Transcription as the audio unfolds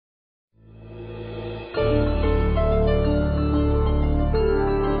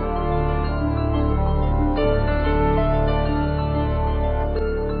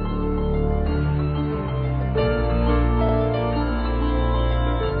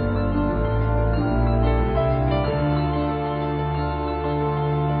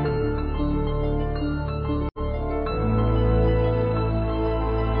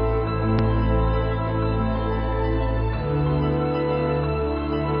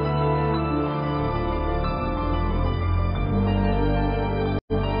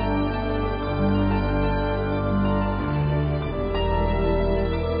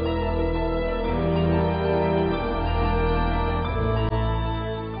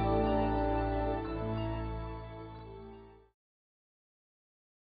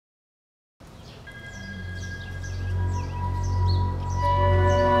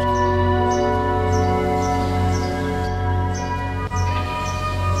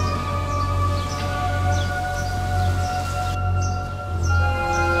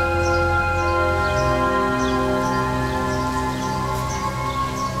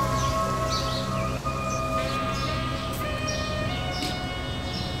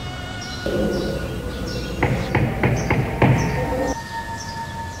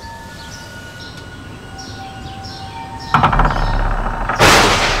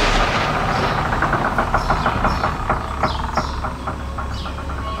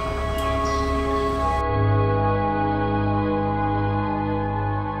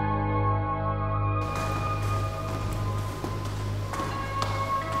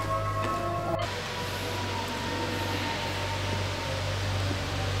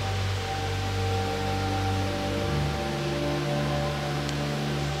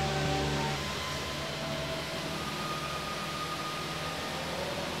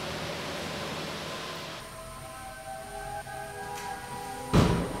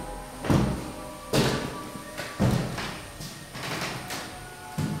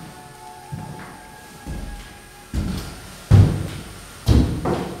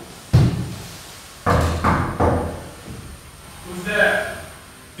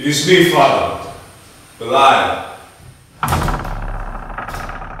It is me, Father, Belial.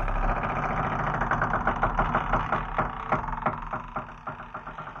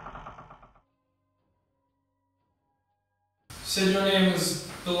 Said your name is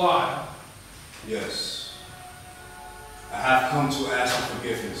Belial. Yes. I have come to ask for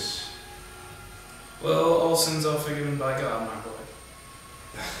forgiveness. Well, all sins are forgiven by God, my boy.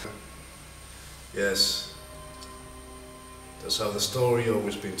 Yes. That's how the story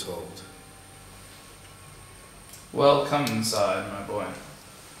always been told. Well, come inside, my boy.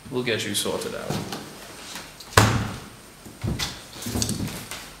 We'll get you sorted out.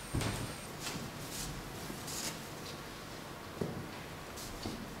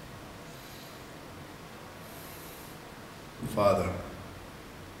 Father,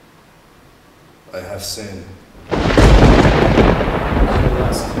 I have sinned.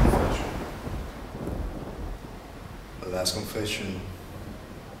 The last confession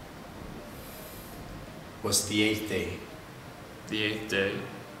was the 8th day. The 8th day?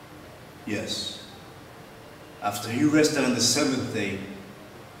 Yes. After you rested on the 7th day,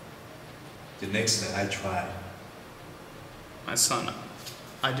 the next day I tried. My son,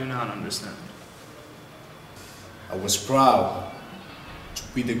 I do not understand. I was proud to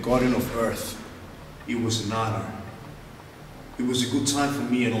be the guardian of Earth. It was an honor. It was a good time for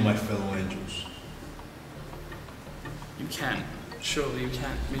me and all my fellow angels. You can't. Surely you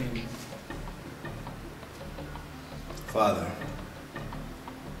can't mean... Father,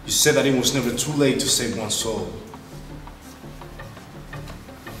 you said that it was never too late to save one soul.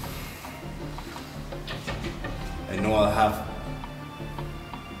 I know I have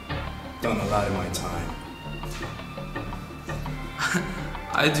done a lot in my time.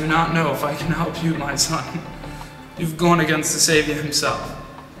 I do not know if I can help you, my son. You've gone against the Savior himself.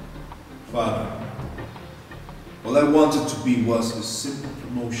 Father, all I wanted to be was a simple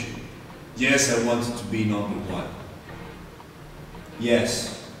promotion. Yes, I wanted to be number one.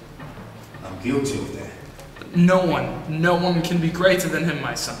 Yes, I'm guilty of that. But no one can be greater than him,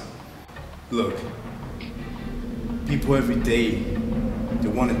 my son. Look, people every day, they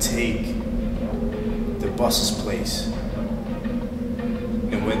want to take the boss's place.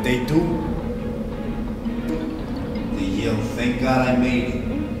 And when they do, they yell, "Thank God I made it."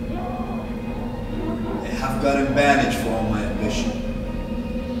 I have gotten banished for all my ambition.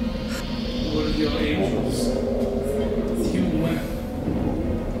 What are your angels? You win.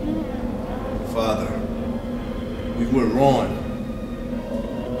 Father, we were wrong.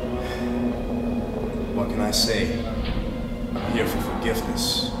 What can I say? I'm here for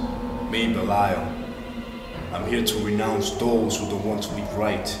forgiveness. Me, Belial. I'm here to renounce those who don't want to live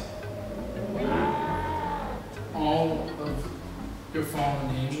right. All of your fallen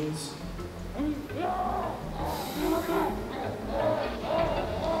angels?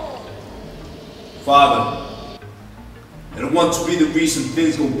 Father, I don't want to be the reason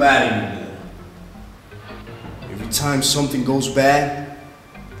things go bad anymore. Every time something goes bad,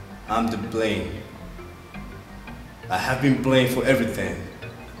 I'm to blame. I have been blamed for everything.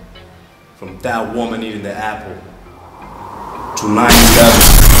 From that woman eating the apple to 9/11.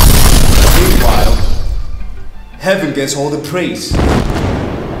 Meanwhile, heaven gets all the praise.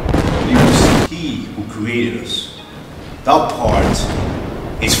 It was He who created us. That part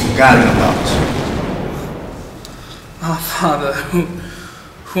is forgotten about. Our Father,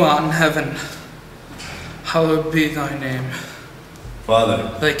 who art in heaven, hallowed be thy name.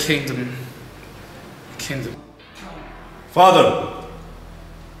 Father. Thy kingdom. Father.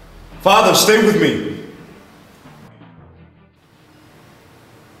 Father, stay with me.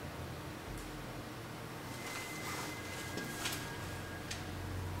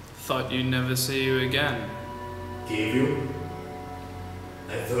 Thought you'd never see you again. Gave you?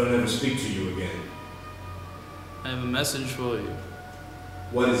 I thought I'd never speak to you again. I have a message for you.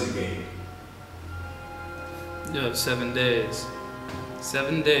 What is it, Gabe? You have 7 days.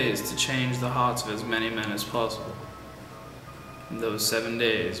 7 days to change the hearts of as many men as possible. In those 7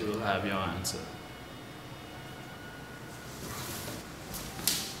 days, you will have your answer.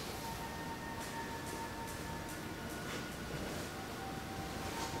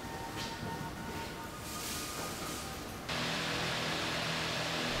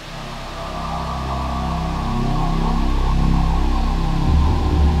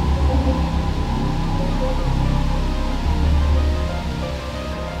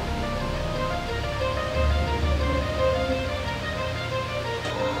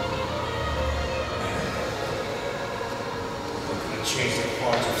 Change the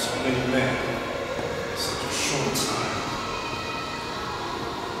hearts of so many men in such a short time.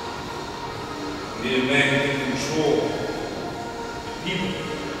 We need a man who can control the people.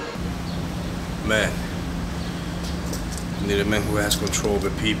 Man. We need a man who has control of the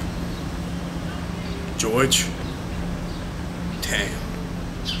people. George? Damn.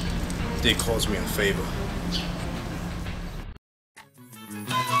 They caused me a favor.